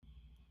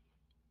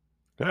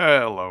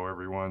Hello,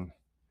 everyone.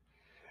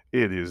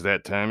 It is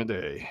that time of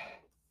day.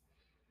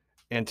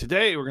 And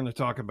today we're going to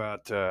talk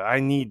about, I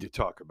need to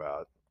talk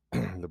about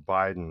the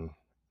Biden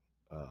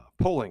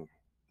polling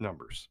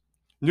numbers.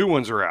 New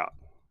ones are out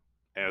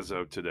as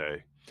of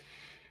today.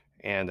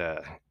 And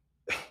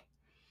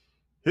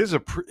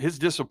his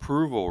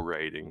disapproval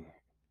rating,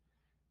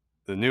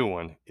 the new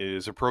one,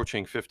 is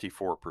approaching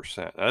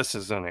 54%. Now, this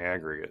is on the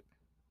aggregate.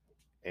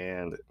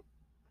 And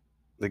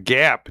the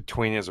gap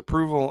between his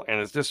approval and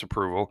his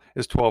disapproval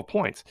is 12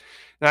 points.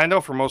 Now, I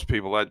know for most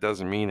people that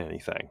doesn't mean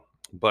anything,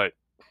 but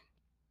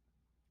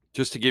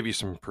just to give you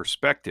some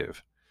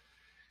perspective,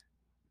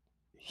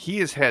 he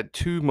has had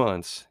 2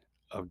 months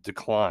of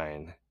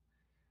decline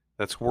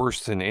that's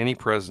worse than any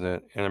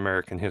president in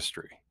American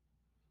history.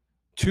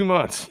 2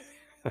 months.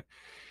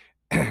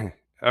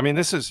 I mean,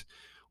 this is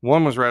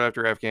one was right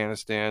after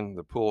Afghanistan,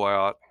 the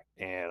pullout,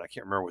 and I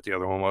can't remember what the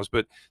other one was,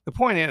 but the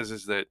point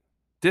is that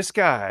this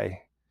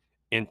guy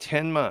in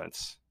 10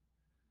 months,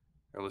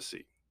 or let's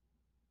see,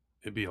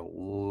 it'd be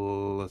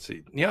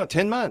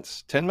 10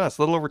 months, a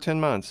little over 10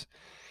 months,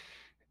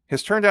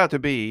 has turned out to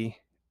be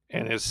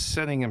and is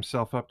setting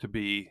himself up to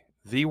be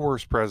the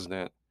worst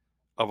president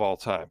of all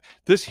time.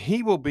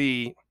 He will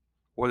be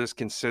what is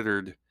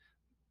considered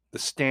the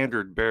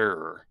standard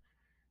bearer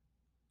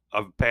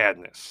of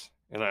badness.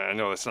 And I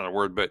know that's not a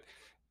word, but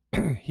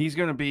he's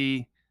going to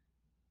be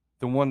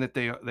the one that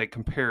they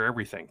compare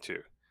everything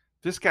to.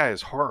 This guy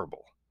is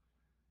horrible.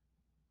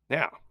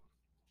 Now,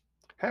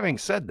 having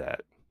said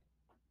that,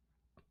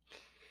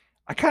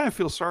 I kind of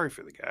feel sorry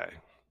for the guy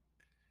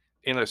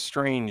in a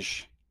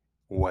strange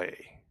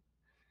way.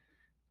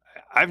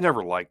 I've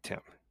never liked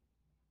him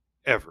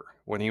ever.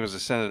 When he was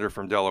a senator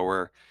from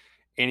Delaware,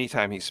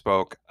 anytime he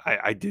spoke,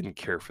 I didn't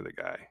care for the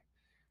guy.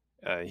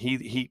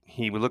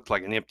 He looked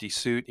like an empty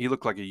suit. He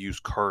looked like a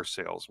used car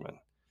salesman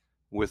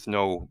with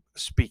no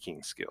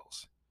speaking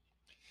skills.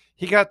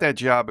 He got that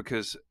job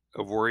because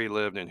of where he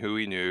lived and who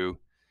he knew,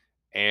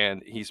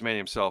 and he's made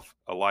himself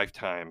a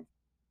lifetime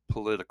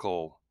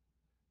political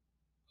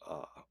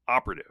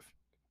operative.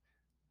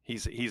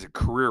 He's a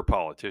career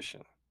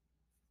politician.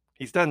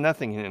 He's done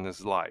nothing in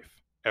his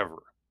life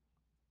ever.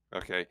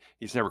 Okay,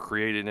 he's never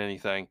created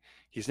anything.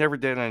 He's never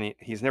done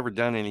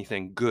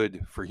anything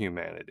good for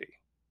humanity.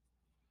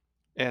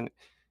 And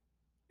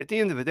at the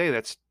end of the day,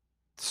 that's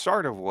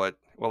sort of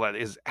that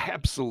is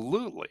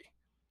absolutely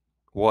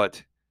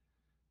what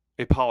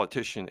a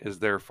politician is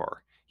there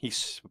for. He's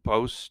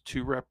supposed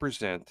to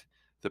represent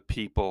the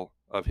people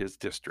of his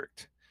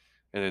district.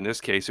 And in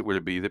this case, it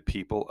would be the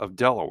people of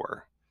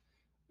Delaware.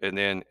 And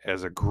then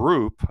as a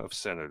group of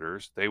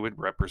senators, they would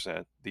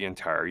represent the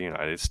entire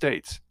United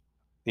States,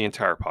 the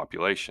entire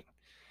population.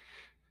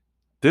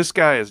 This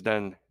guy has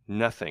done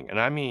nothing. And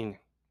I mean,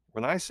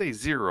 when I say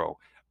zero,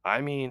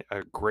 I mean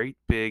a great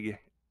big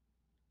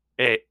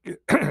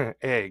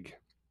egg.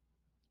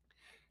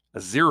 A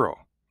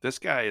zero. This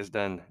guy has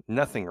done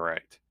nothing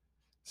right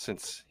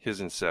since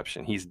his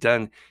inception. He's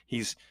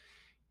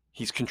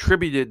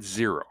contributed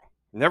zero.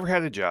 Never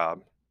had a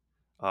job.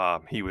 I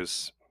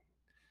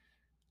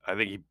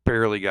think he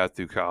barely got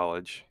through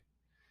college.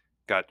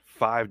 Got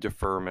 5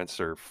 deferments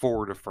or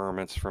 4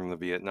 deferments from the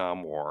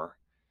Vietnam War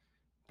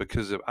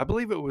because of, I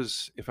believe it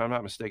was, if I'm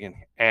not mistaken,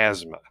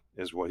 asthma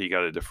is what he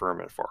got a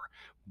deferment for.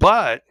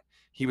 But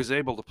he was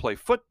able to play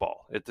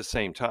football at the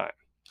same time.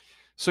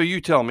 So you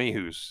tell me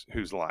who's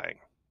lying.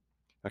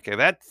 Okay,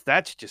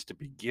 that's just to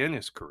begin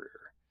his career.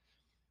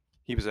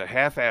 He was a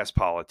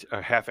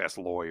half-ass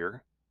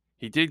lawyer.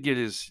 He did get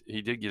his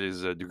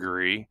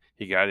degree.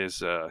 He got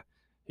his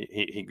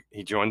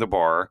he joined the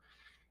bar,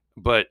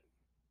 but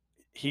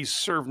he's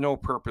served no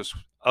purpose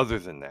other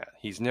than that.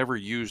 He's never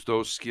used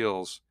those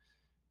skills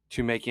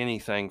to make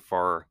anything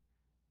for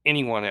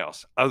anyone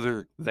else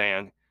other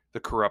than the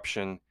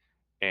corruption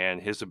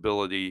and his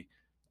ability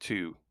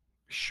to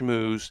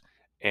schmooze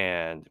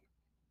and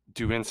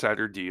do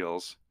insider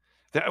deals.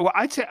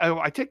 I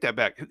take that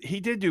back. He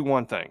did do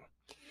one thing.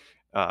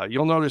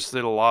 You'll notice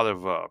that a lot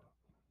of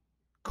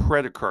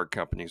credit card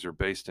companies are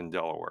based in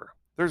Delaware.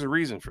 There's a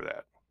reason for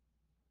that.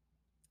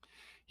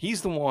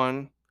 He's the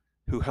one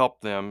who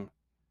helped them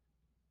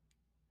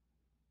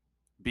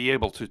be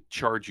able to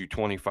charge you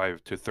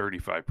 25 to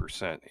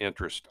 35%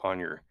 interest on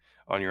your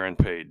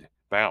unpaid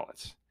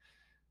balance.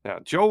 Now,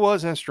 Joe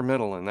was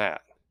instrumental in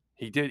that.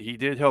 He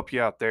did help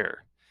you out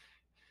there.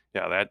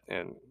 Yeah,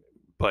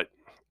 but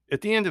at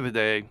the end of the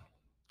day,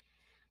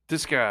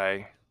 this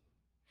guy,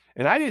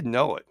 and I didn't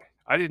know it.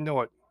 I didn't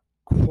know it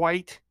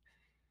quite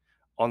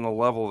on the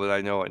level that I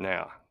know it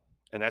now.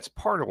 And that's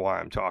part of why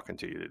I'm talking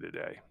to you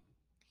today.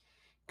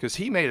 Because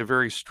he made a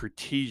very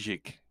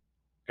strategic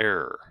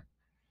error.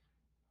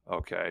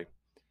 Okay.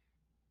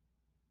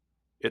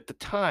 At the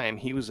time,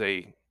 he was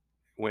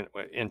when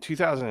in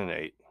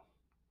 2008,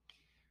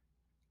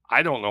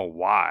 I don't know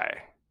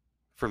why,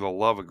 for the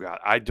love of God,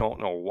 I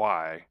don't know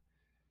why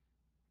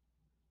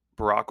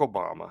Barack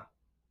Obama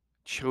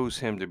chose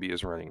him to be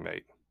his running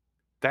mate.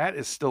 That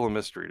is still a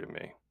mystery to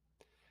me.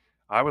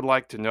 I would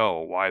like to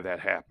know why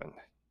that happened.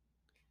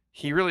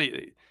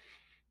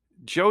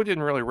 Joe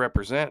didn't really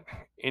represent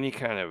any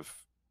kind of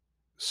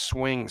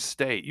swing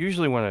state.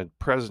 Usually, when a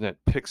president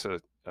picks a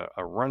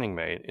running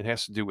mate, it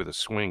has to do with a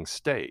swing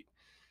state.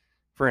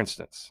 For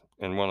instance,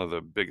 and one of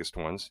the biggest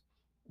ones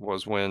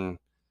was when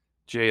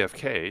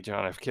JFK,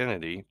 John F.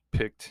 Kennedy,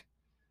 picked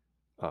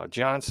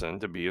Johnson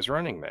to be his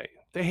running mate.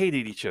 They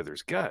hated each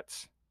other's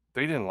guts.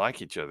 They didn't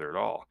like each other at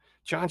all.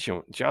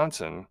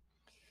 Johnson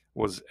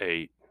was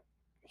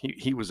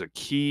he was a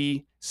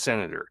key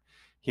senator.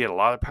 He had a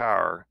lot of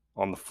power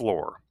on the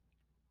floor.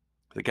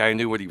 The guy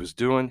knew what he was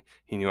doing.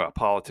 He knew how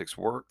politics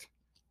worked,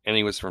 and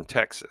he was from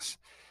Texas.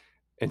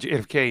 And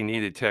JFK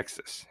needed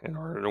Texas in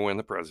order to win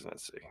the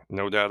presidency.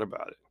 No doubt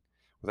about it.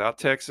 Without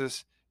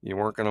Texas, you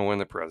weren't going to win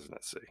the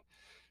presidency.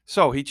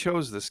 So he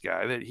chose this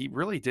guy that he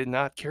really did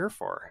not care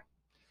for.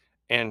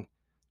 And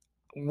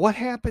what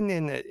happened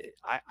in it,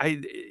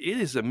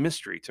 it is a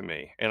mystery to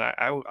me. And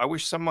I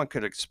wish someone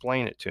could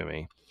explain it to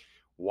me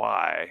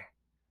why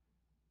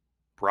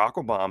Barack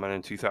Obama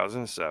in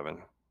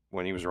 2007,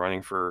 when he was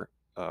running for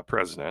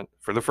president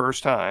for the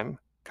first time,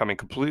 coming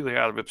completely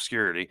out of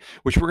obscurity,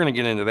 which we're going to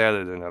get into that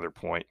at another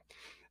point.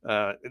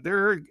 I'm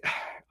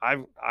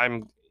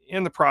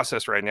in the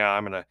process right now.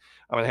 I'm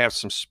gonna have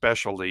some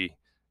specialty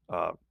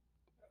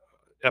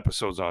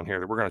episodes on here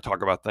that we're going to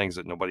talk about things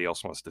that nobody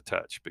else wants to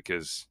touch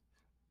because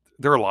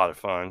they're a lot of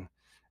fun,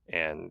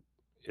 and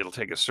it'll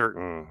take a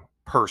certain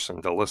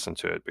person to listen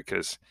to it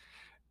because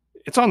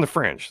it's on the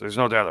fringe. There's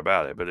no doubt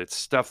about it, but it's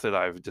stuff that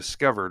I've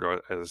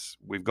discovered as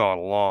I've gone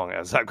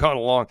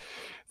along,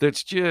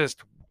 that's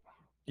just,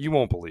 you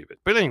won't believe it.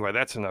 But anyway,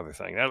 that's another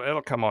thing.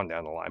 That'll come on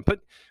down the line.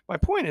 But my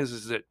point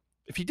is that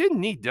if you didn't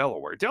need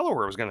Delaware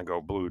was going to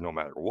go blue no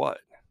matter what.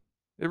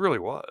 It really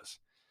was.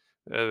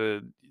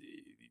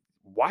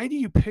 Why do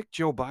you pick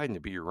Joe Biden to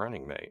be your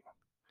running mate?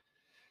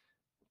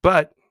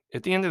 But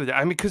at the end of the day,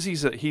 I mean, because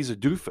he's a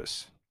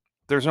doofus.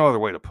 There's no other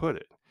way to put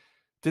it.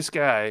 This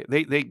guy,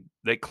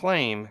 they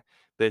claim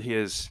that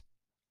his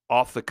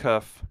off the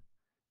cuff,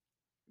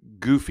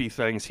 goofy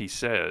things he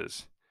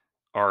says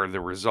are the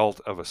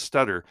result of a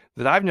stutter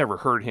that I've never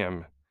heard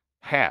him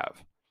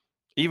have.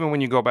 Even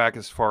when you go back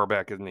as far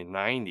back in the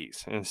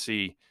 90s and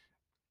see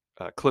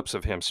clips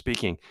of him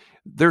speaking,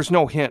 there's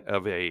no hint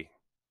of a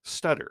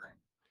stutter.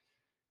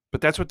 But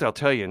that's what they'll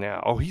tell you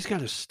now. Oh, he's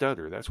got a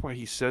stutter. That's why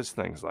he says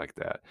things like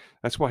that.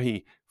 That's why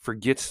he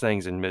forgets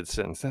things in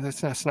mid-sentence.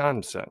 That's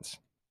nonsense.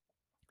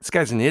 This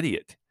guy's an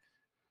idiot.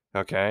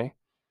 Okay?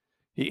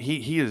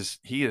 He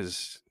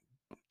is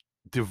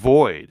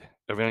devoid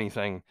of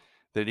anything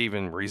that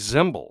even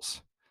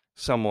resembles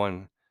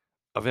someone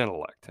of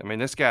intellect. I mean,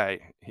 this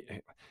guy,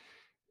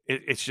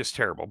 it's just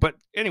terrible. But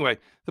anyway,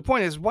 the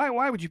point is,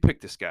 why would you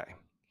pick this guy?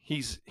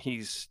 The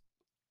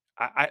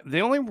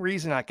only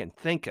reason I can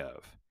think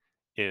of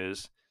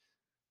is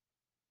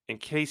in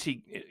case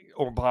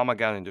Obama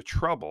got into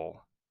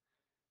trouble,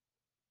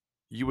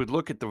 you would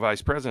look at the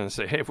vice president and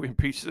say, hey, if we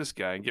impeach this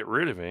guy and get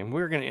rid of him,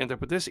 we're going to end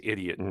up with this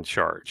idiot in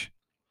charge.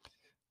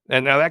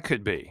 And now that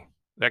could be.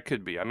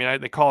 I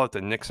mean, they call it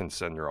the Nixon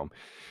syndrome.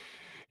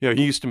 You know,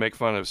 he used to make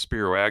fun of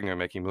Spiro Agnew,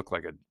 make him look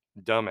like a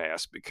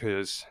dumbass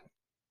because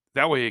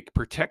that way it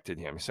protected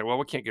him. He said, well,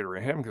 we can't get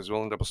rid of him because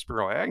we'll end up with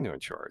Spiro Agnew in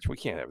charge. We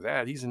can't have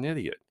that. He's an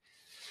idiot.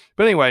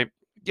 But anyway,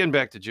 getting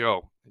back to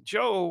Joe.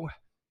 Joe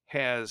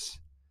has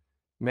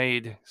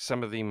made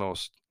some of the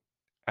most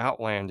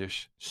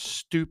outlandish,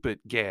 stupid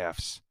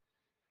gaffes.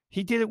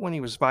 He did it when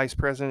he was vice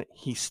president.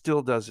 He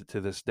still does it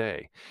to this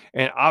day.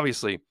 And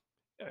obviously,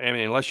 I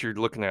mean, unless you're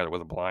looking at it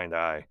with a blind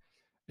eye,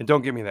 and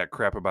don't give me that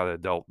crap about an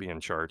adult being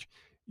in charge.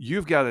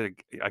 You've got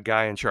a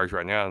guy in charge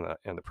right now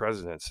in the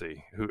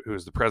presidency who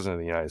is the president of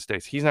the United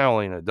States. He's not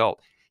only an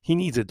adult, he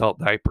needs adult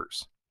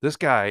diapers. This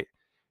guy,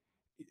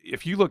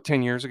 if you look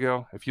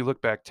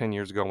back 10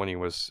 years ago when he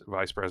was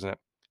vice president,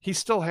 he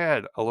still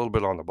had a little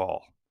bit on the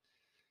ball.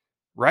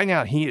 Right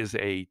now, he is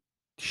a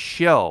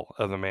shell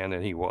of the man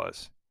that he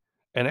was.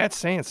 And that's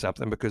saying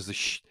something because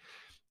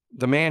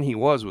the man he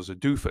was a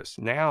doofus.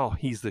 Now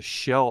he's the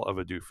shell of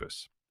a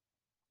doofus.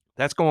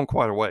 That's going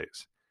quite a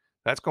ways.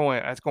 That's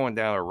going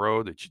down a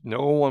road that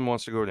no one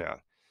wants to go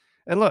down.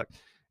 And look,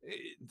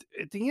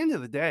 at the end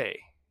of the day,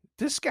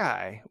 this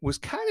guy was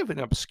kind of an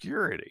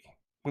obscurity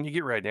when you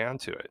get right down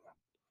to it.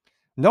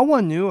 No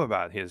one knew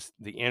about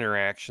the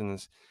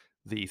interactions,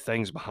 the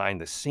things behind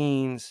the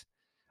scenes.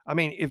 I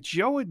mean, if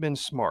Joe had been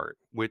smart,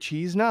 which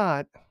he's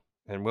not,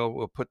 and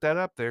we'll put that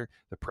up there,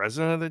 the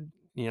president of the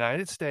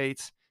United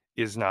States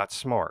is not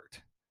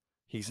smart.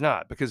 He's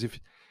not, because if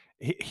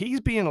he's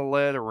being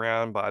led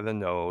around by the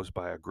nose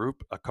by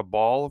a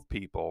cabal of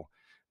people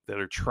that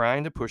are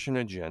trying to push an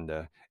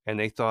agenda,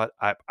 and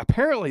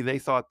apparently they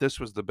thought this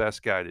was the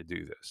best guy to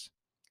do this.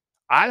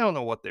 I don't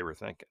know what they were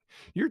thinking.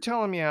 You're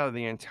telling me out of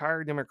the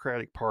entire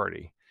Democratic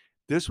Party,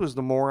 this was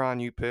the moron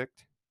you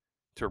picked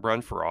to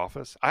run for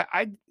office?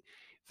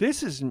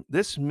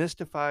 This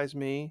mystifies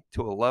me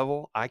to a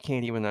level I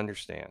can't even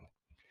understand.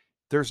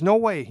 There's no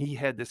way he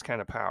had this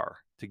kind of power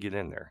to get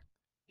in there.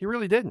 He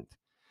really didn't.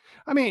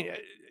 I mean,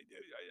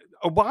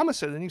 Obama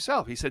said it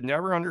himself. He said,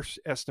 never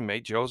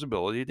underestimate Joe's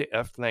ability to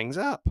F things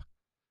up.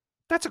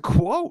 That's a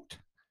quote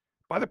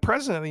by the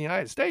president of the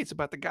United States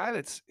about the guy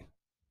that's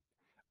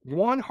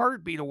one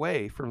heartbeat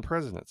away from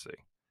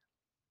presidency.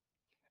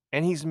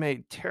 And he's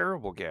made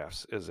terrible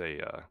gaffes as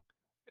a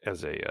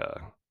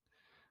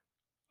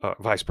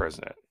vice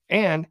president.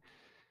 And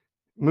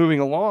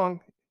moving along,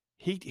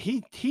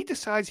 he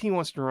decides he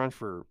wants to run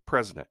for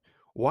president.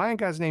 Why in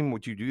God's name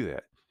would you do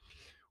that?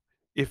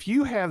 If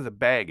you have the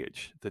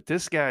baggage that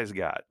this guy's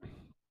got,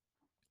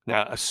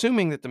 now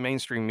assuming that the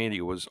mainstream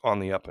media was on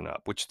the up and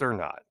up, which they're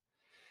not,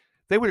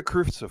 they would have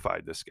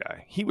crucified this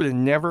guy. He would have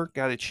never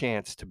got a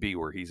chance to be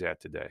where he's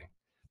at today.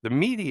 The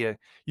media,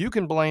 you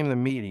can blame the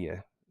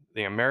media,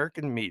 the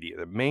American media,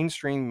 the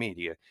mainstream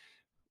media,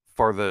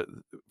 for the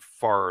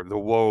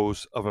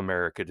woes of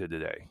America to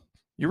today.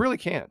 You really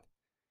can.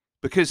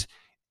 Because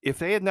if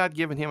they had not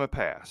given him a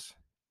pass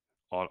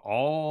on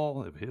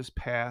all of his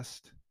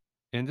past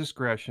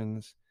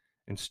indiscretions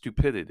and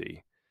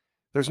stupidity,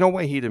 there's no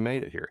way he'd have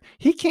made it here.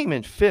 He came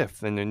in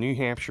 5th in the New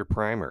Hampshire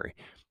primary.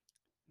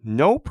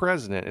 No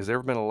president has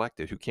ever been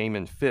elected who came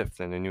in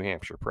 5th in the New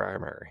Hampshire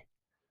primary.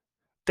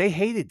 They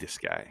hated this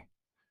guy,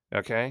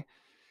 okay?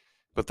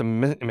 But the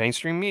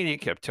mainstream media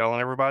kept telling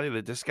everybody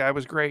that this guy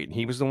was great and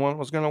he was the one that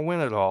was going to win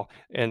it all,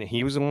 and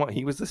he was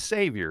the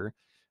savior.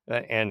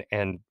 And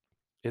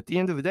at the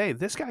end of the day,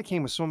 this guy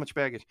came with so much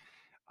baggage.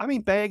 I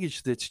mean,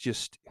 baggage that's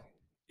just,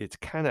 it's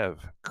kind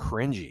of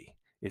cringy.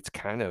 It's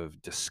kind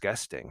of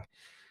disgusting.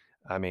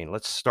 I mean,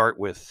 let's start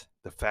with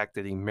the fact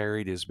that he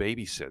married his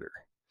babysitter.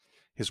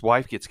 His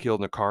wife gets killed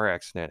in a car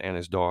accident and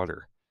his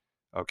daughter.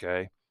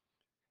 Okay.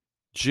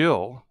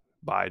 Jill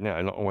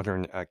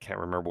Biden, I can't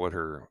remember what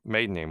her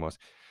maiden name was.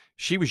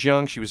 She was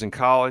young. She was in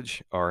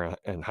college or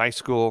in high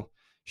school.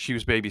 She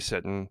was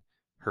babysitting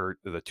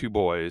the 2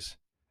 boys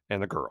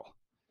and the girl.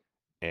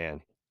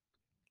 And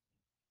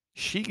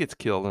she gets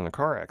killed in a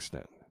car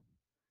accident.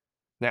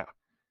 Now,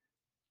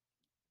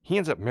 he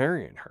ends up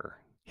marrying her,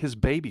 his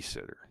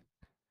babysitter.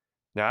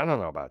 Now, I don't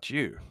know about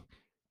you,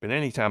 but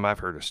anytime I've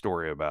heard a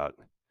story about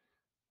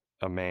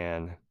a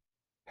man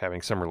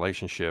having some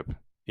relationship,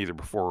 either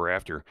before or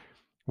after,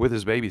 with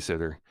his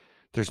babysitter,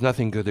 there's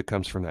nothing good that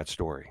comes from that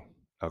story,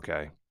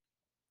 okay?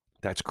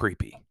 That's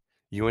creepy.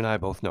 You and I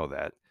both know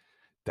that.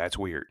 That's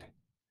weird,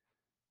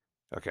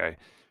 okay?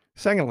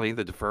 Secondly,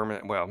 the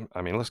deferment, well,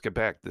 I mean, let's get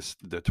back.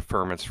 The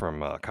deferments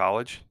from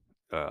college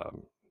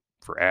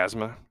for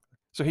asthma.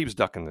 So he was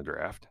ducking the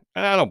draft.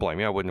 And I don't blame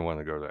you. I wouldn't want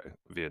to go to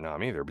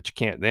Vietnam either, but you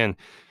can't then,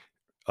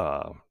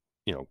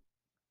 you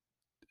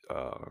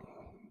know,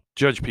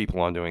 judge people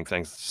on doing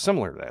things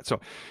similar to that. So,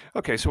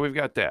 okay, so we've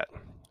got that.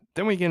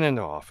 Then we get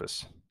into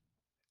office.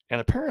 And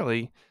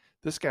apparently,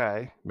 this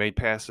guy made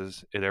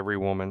passes at every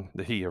woman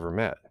that he ever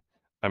met.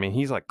 I mean,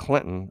 he's like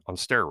Clinton on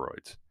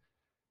steroids.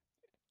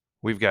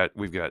 We've got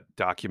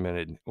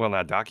documented, well,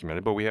 not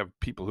documented, but we have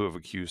people who have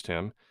accused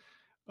him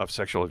of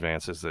sexual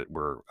advances that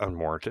were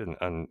unwarranted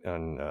and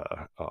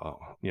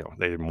you know,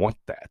 they didn't want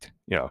that,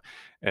 you know,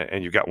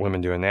 and you've got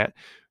women doing that.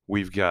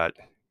 We've got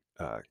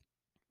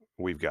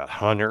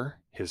Hunter,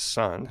 his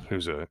son,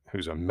 who's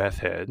a meth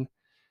head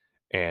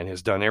and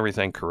has done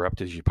everything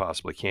corrupt as you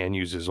possibly can,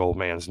 use his old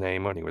man's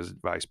name when he was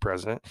vice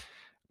president.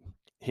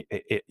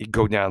 It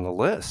go down the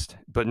list,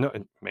 but no,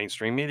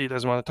 mainstream media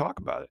doesn't want to talk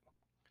about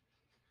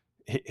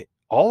it.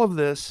 All of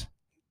this,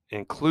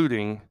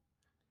 including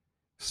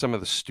some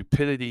of the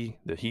stupidity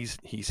that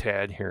he's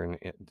had here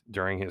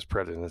during his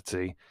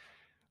presidency,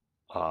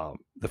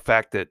 the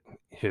fact that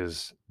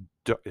his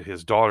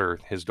daughter,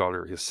 his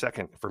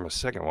second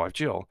wife,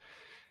 Jill,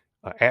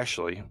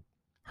 Ashley,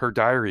 her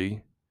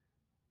diary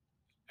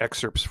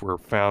excerpts were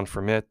found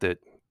from it that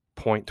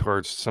point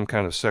towards some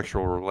kind of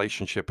sexual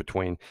relationship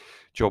between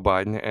Joe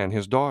Biden and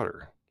his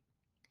daughter.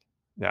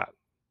 Now,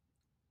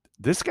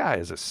 this guy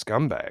is a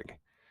scumbag.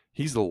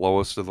 He's the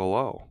lowest of the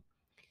low.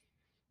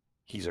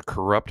 He's a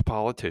corrupt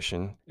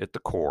politician at the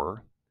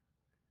core.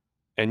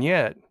 And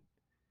yet,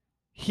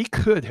 he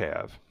could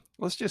have,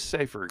 let's just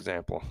say, for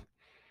example,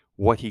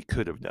 what he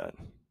could have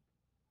done.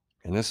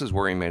 And this is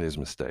where he made his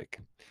mistake.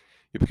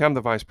 You become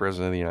the vice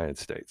president of the United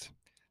States.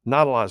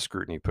 Not a lot of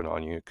scrutiny put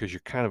on you because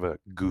you're kind of a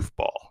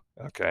goofball,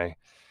 okay?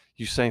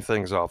 You say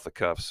things off the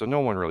cuff, so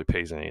no one really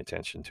pays any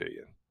attention to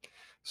you.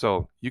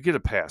 So you get a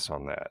pass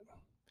on that.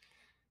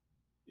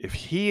 If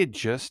he had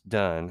just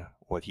done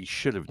what he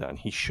should have done,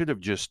 he should have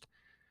just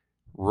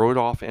rode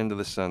off into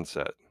the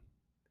sunset,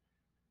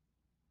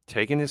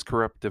 taken his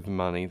corruptive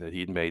money that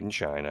he'd made in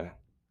China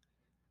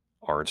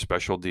or in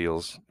special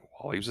deals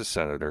while he was a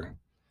senator,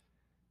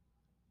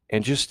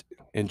 and just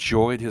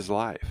enjoyed his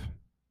life,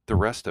 the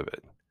rest of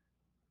it.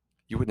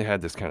 You wouldn't have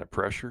had this kind of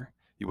pressure.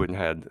 You wouldn't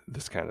have had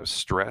this kind of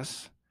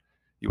stress.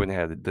 You wouldn't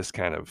have had this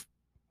kind of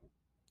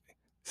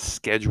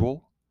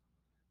schedule.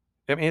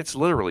 I mean, it's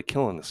literally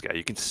killing this guy.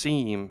 You can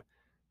see him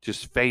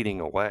just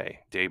fading away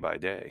day by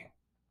day.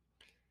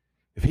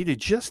 If he'd have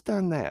just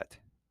done that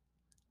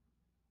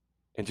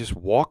and just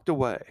walked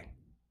away,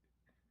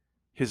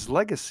 his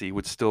legacy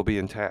would still be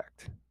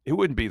intact. It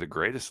wouldn't be the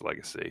greatest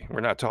legacy.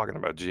 We're not talking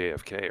about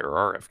JFK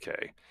or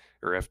RFK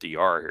or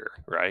FDR here,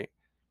 right?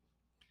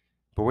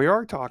 But we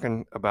are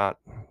talking about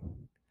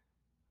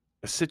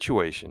a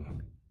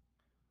situation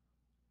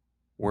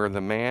where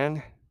the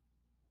man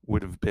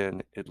would have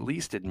been at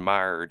least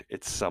admired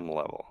at some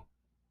level.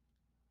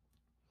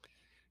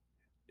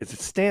 As it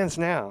stands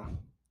now,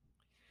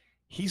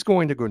 he's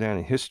going to go down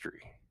in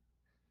history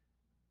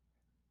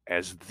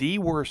as the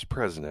worst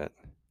president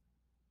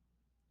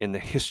in the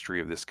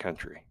history of this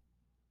country.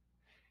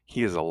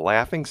 He is a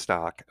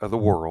laughingstock of the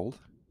world,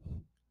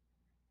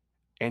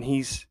 and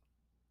he's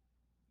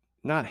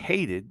not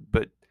hated,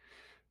 but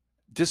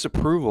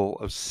disapproval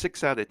of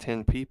 6 out of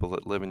 10 people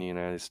that live in the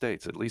United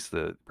States, at least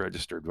the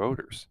registered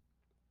voters.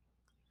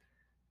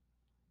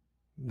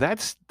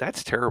 That's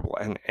terrible.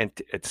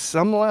 And at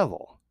some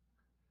level,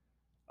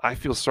 I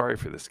feel sorry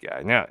for this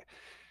guy. Now,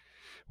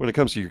 when it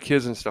comes to your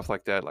kids and stuff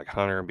like that, like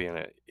Hunter being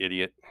an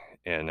idiot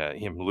and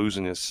him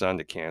losing his son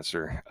to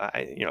cancer,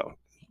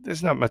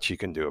 there's not much you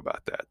can do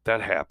about that.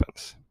 That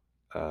happens.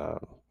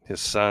 His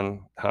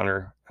son,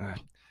 Hunter,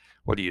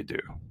 what do?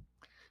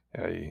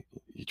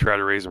 You try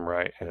to raise them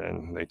right,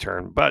 and they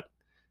turn. But,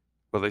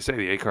 well, they say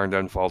the acorn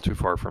doesn't fall too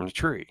far from the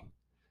tree.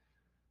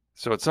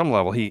 So at some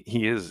level, he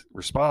is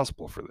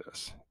responsible for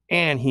this,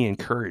 and he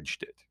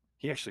encouraged it.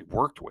 He actually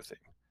worked with him.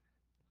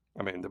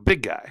 I mean, the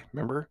big guy,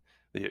 remember?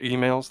 The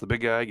emails, the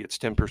big guy gets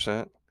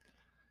 10%.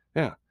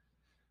 Yeah,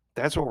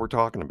 that's what we're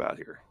talking about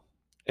here.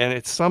 And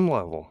at some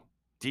level,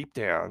 deep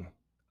down,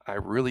 I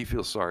really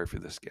feel sorry for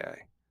this guy.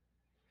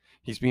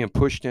 He's being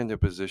pushed into a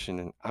position,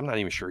 and I'm not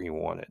even sure he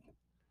wanted.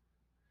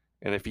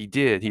 And if he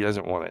did, he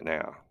doesn't want it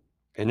now.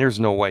 And there's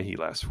no way he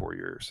lasts 4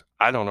 years.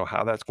 I don't know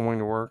how that's going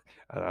to work.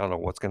 I don't know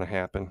what's going to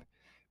happen,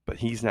 but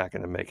he's not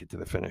going to make it to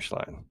the finish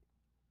line.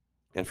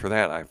 And for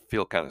that, I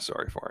feel kind of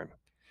sorry for him.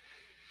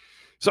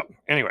 So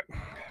anyway,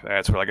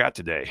 that's what I got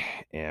today.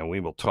 And we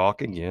will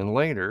talk again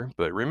later.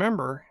 But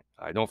remember,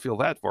 I don't feel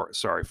that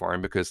sorry for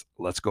him because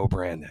let's go,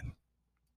 Brandon.